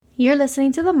You're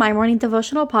listening to the My Morning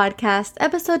Devotional Podcast,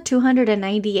 episode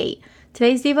 298.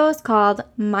 Today's Devo is called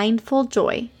Mindful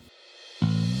Joy.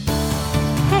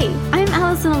 Hey, I'm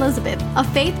Allison Elizabeth, a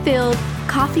faith-filled,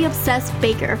 coffee-obsessed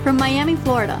baker from Miami,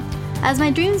 Florida. As my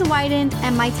dreams widened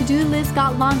and my to-do list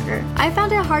got longer, I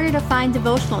found it harder to find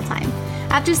devotional time.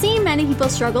 After seeing many people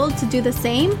struggle to do the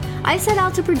same, I set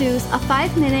out to produce a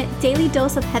 5-minute daily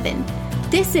dose of heaven.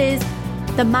 This is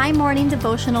the My Morning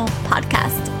Devotional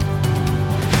Podcast.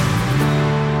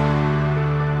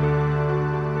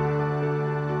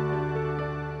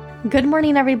 Good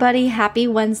morning, everybody. Happy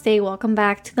Wednesday. Welcome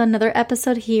back to another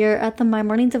episode here at the My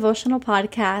Morning Devotional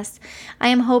Podcast. I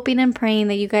am hoping and praying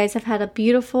that you guys have had a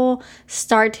beautiful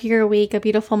start to your week, a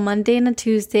beautiful Monday and a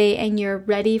Tuesday, and you're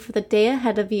ready for the day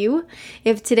ahead of you.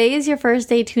 If today is your first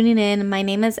day tuning in, my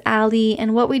name is Allie,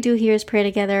 and what we do here is pray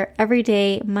together every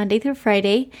day, Monday through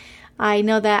Friday. I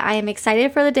know that I am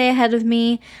excited for the day ahead of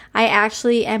me. I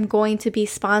actually am going to be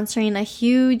sponsoring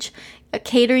a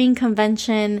catering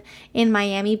convention in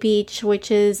Miami Beach, which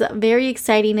is very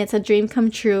exciting. It's a dream come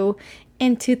true.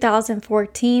 In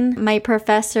 2014, my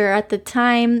professor at the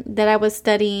time that I was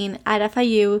studying at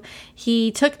FIU,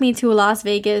 he took me to Las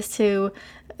Vegas to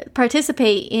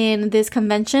participate in this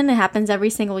convention. It happens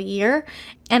every single year.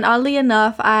 And oddly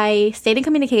enough, I stayed in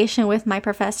communication with my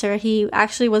professor. He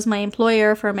actually was my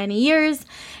employer for many years.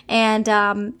 And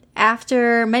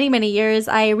after many years,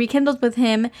 I rekindled with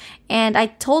him and I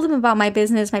told him about my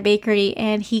business, my bakery,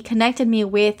 and he connected me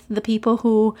with the people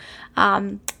who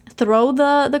throw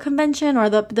the convention, or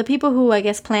the people who I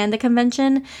guess plan the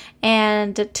convention.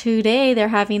 And today they're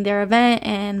having their event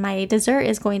and my dessert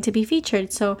is going to be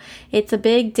featured. So it's a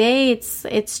big day.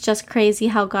 It's just crazy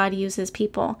how God uses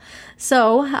people.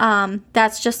 So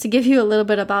that's just to give you a little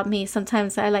bit about me.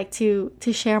 Sometimes I like to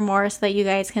share more so that you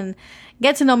guys can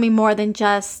get to know me more than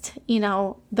just,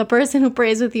 the person who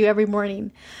prays with you every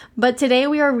morning. But today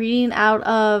we are reading out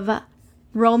of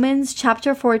Romans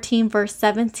chapter 14, verse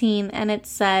 17, and it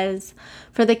says,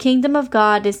 "For the kingdom of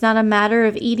God is not a matter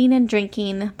of eating and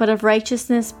drinking, but of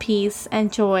righteousness, peace,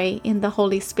 and joy in the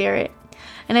Holy Spirit."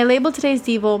 And I labeled today's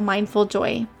Devo Mindful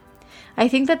Joy. I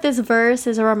think that this verse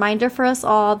is a reminder for us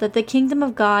all that the kingdom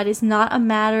of God is not a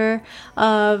matter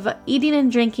of eating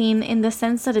and drinking in the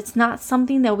sense that it's not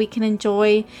something that we can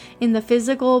enjoy in the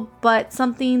physical, but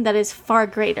something that is far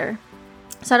greater.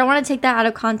 So I don't want to take that out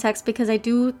of context, because I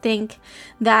do think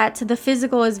that the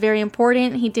physical is very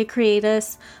important. He did create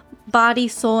us body,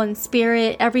 soul, and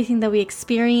spirit. Everything that we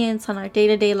experience on our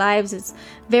day-to-day lives is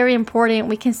very important.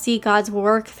 We can see God's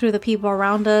work through the people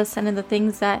around us and in the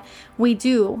things that we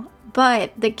do.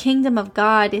 But the kingdom of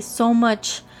God is so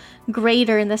much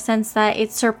greater in the sense that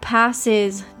it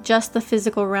surpasses just the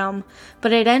physical realm,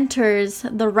 but it enters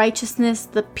the righteousness,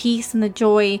 the peace, and the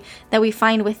joy that we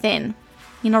find within.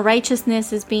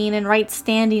 Righteousness is being in right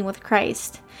standing with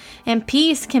Christ. And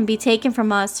peace can be taken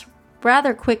from us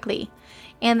rather quickly.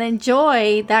 And then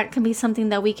joy, that can be something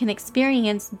that we can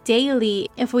experience daily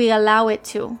if we allow it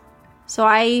to. So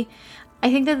I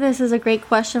think that this is a great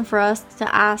question for us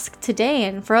to ask today,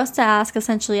 and for us to ask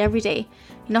essentially every day.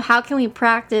 How can we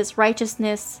practice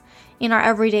righteousness in our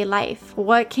everyday life?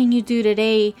 What can you do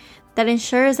today that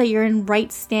ensures that you're in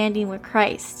right standing with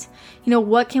Christ?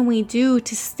 What can we do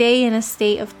to stay in a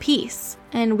state of peace?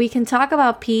 And we can talk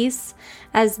about peace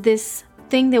as this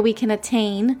thing that we can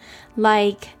attain,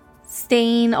 like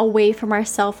staying away from our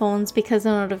cell phones because the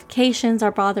notifications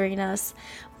are bothering us.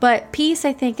 But peace,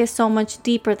 I think, is so much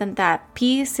deeper than that.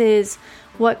 Peace is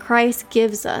what Christ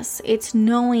gives us. It's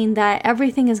knowing that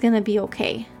everything is going to be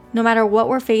okay. No matter what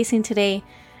we're facing today,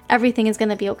 everything is going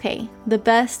to be okay. The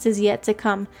best is yet to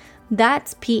come.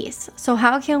 That's peace. So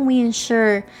how can we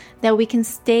ensure that we can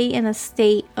stay in a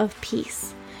state of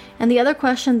peace? And the other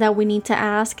question that we need to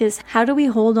ask is, how do we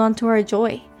hold on to our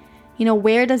joy?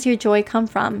 Where does your joy come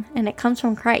from? And it comes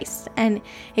from Christ, and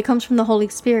it comes from the Holy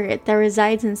Spirit that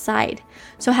resides inside.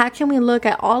 So how can we look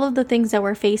at all of the things that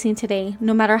we're facing today,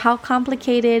 no matter how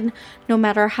complicated, no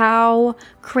matter how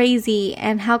crazy,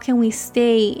 and how can we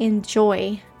stay in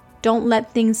joy? Don't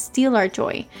let things steal our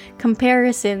joy.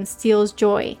 Comparison steals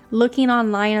joy. Looking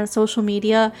online on social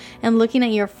media and looking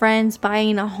at your friends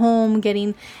buying a home,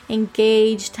 getting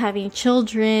engaged, having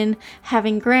children,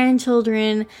 having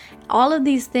grandchildren, all of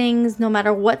these things, no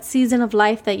matter what season of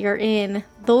life that you're in,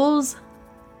 those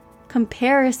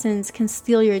comparisons can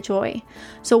steal your joy.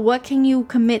 So what can you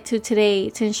commit to today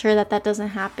to ensure that that doesn't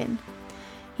happen?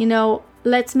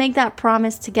 Let's make that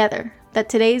promise together. That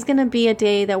today is going to be a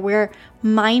day that we're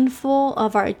mindful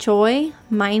of our joy,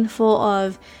 mindful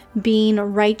of being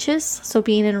righteous, so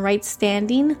being in right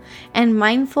standing, and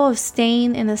mindful of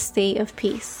staying in a state of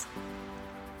peace.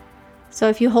 So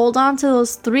if you hold on to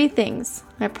those 3 things,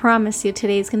 I promise you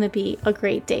today is going to be a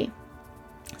great day.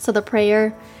 So the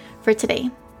prayer for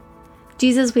today.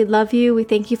 Jesus, we love you. We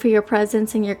thank you for your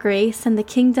presence and your grace and the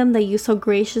kingdom that you so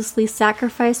graciously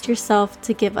sacrificed yourself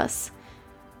to give us.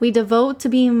 We devote to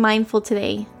being mindful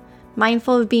today,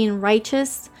 mindful of being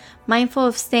righteous, mindful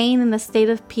of staying in a state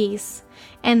of peace,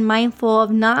 and mindful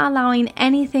of not allowing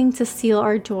anything to steal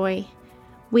our joy.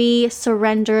 We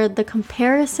surrender the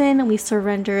comparison, we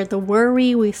surrender the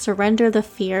worry, we surrender the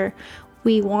fear.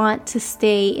 We want to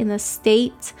stay in a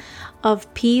state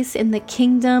of peace in the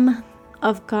kingdom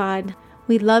of God.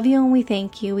 We love you and we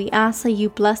thank you. We ask that you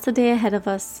bless the day ahead of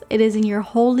us. It is in your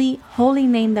holy, holy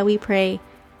name that we pray.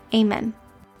 Amen.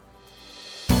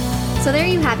 So there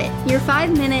you have it, your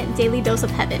 5-minute daily dose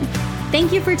of heaven.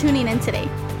 Thank you for tuning in today.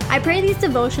 I pray these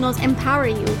devotionals empower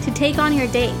you to take on your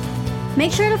day.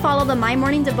 Make sure to follow the My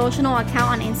Morning Devotional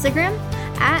account on Instagram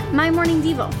at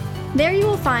MyMorningDevo. There you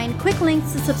will find quick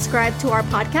links to subscribe to our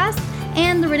podcast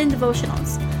and the written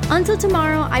devotionals. Until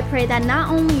tomorrow, I pray that not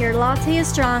only your latte is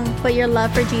strong, but your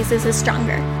love for Jesus is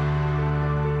stronger.